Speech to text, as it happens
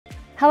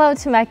Hello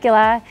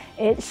Temecula,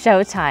 it's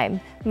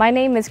showtime. My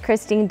name is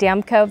Christine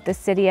Damko of the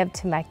city of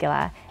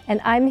Temecula, and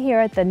I'm here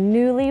at the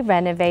newly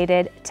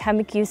renovated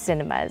Temeku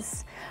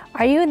cinemas.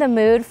 Are you in the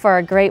mood for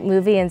a great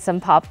movie and some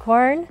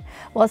popcorn?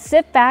 Well,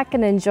 sit back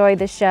and enjoy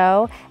the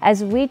show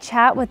as we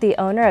chat with the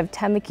owner of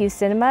Temeku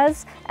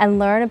Cinemas and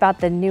learn about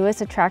the newest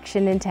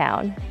attraction in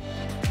town.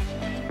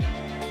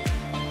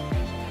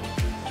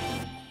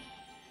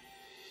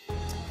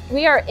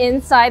 We are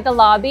inside the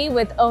lobby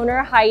with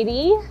owner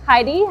Heidi.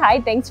 Heidi,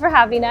 hi, thanks for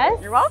having us.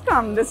 You're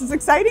welcome. This is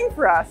exciting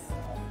for us.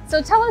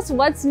 So tell us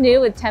what's new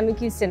with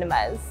Temeku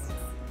Cinemas.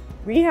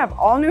 We have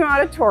all new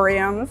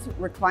auditoriums,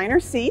 recliner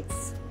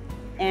seats,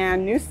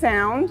 and new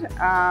sound,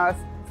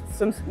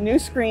 some new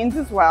screens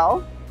as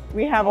well.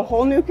 We have a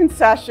whole new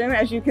concession,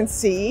 as you can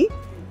see,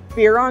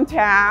 beer on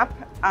tap.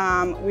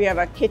 We have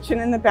a kitchen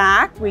in the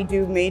back. We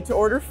do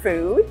made-to-order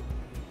food.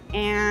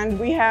 And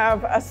we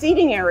have a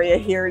seating area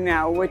here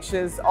now, which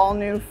is all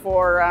new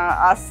for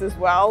us as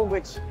well,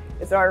 which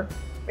is our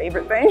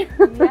favorite thing.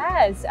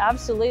 Yes,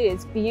 absolutely.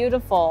 It's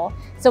beautiful.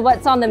 So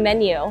what's on the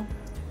menu?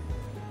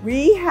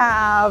 We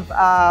have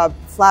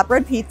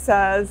flatbread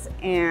pizzas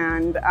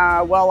and,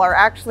 well,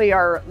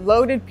 our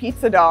loaded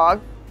pizza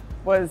dog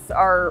was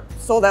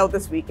sold out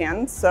this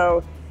weekend.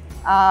 So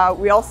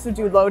we also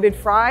do loaded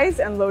fries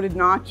and loaded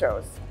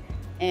nachos.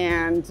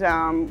 And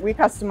we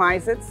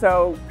customize it,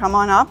 so come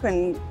on up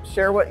and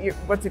share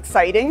what's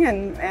exciting,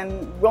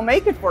 and we'll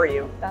make it for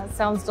you. That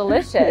sounds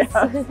delicious.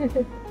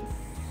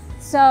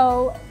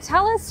 So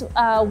tell us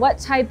what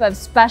type of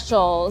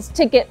specials,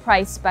 ticket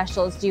price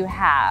specials do you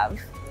have?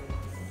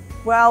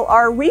 Well,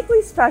 our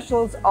weekly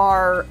specials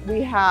are,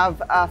 we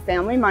have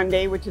Family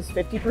Monday, which is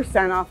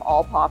 50% off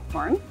all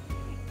popcorn,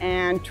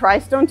 and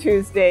Tri-Stone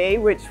Tuesday,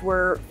 which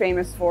we're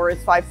famous for,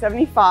 is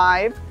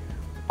 $5.75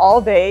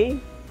 all day.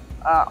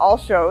 All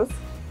shows.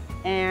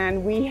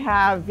 And we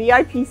have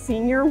VIP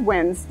Senior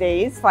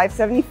Wednesdays,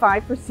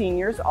 $5.75 for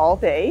seniors all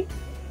day.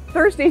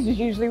 Thursdays is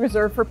usually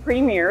reserved for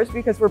premieres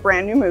because we're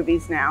brand new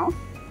movies now.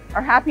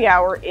 Our happy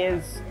hour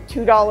is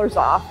 $2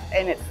 off,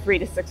 and it's 3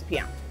 to 6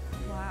 p.m.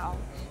 Wow.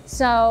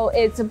 So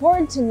it's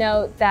important to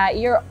note that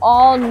you're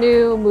all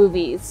new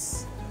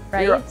movies,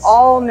 right? You're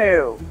all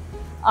new.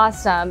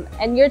 Awesome.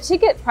 And your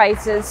ticket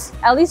prices,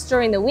 at least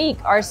during the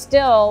week, are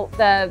still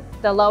the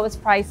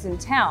lowest price in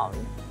town.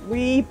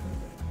 We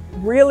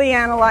really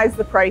analyzed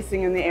the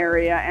pricing in the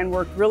area and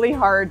worked really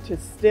hard to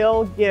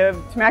still give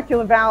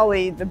Temecula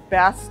Valley the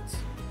best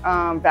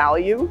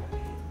value.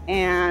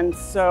 And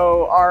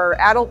so our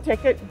adult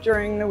ticket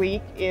during the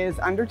week is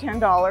under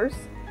 $10,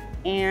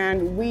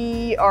 and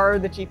we are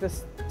the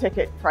cheapest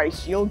ticket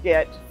price you'll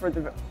get for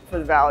the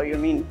value. I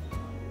mean,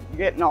 you're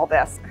getting all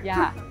this.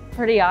 Yeah,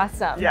 pretty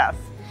awesome. Yes.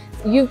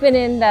 You've been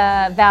in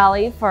the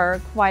Valley for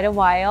quite a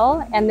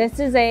while, and this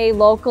is a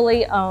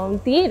locally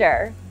owned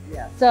theater.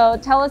 Yes. So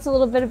tell us a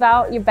little bit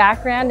about your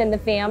background and the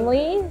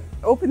family.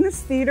 Opened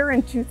this theater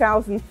in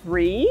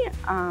 2003.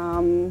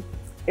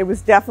 It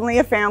was definitely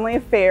a family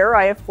affair.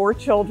 I have 4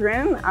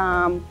 children.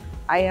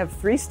 I have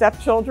 3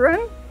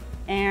 stepchildren,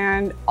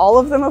 and all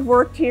of them have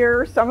worked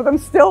here. Some of them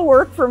still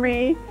work for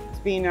me. It's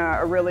been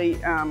a really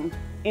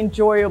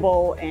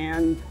enjoyable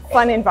and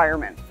fun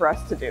environment for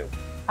us to do.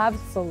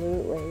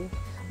 Absolutely.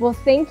 Well,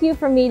 thank you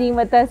for meeting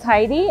with us,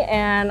 Heidi,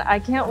 and I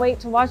can't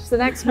wait to watch the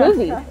next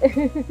movie.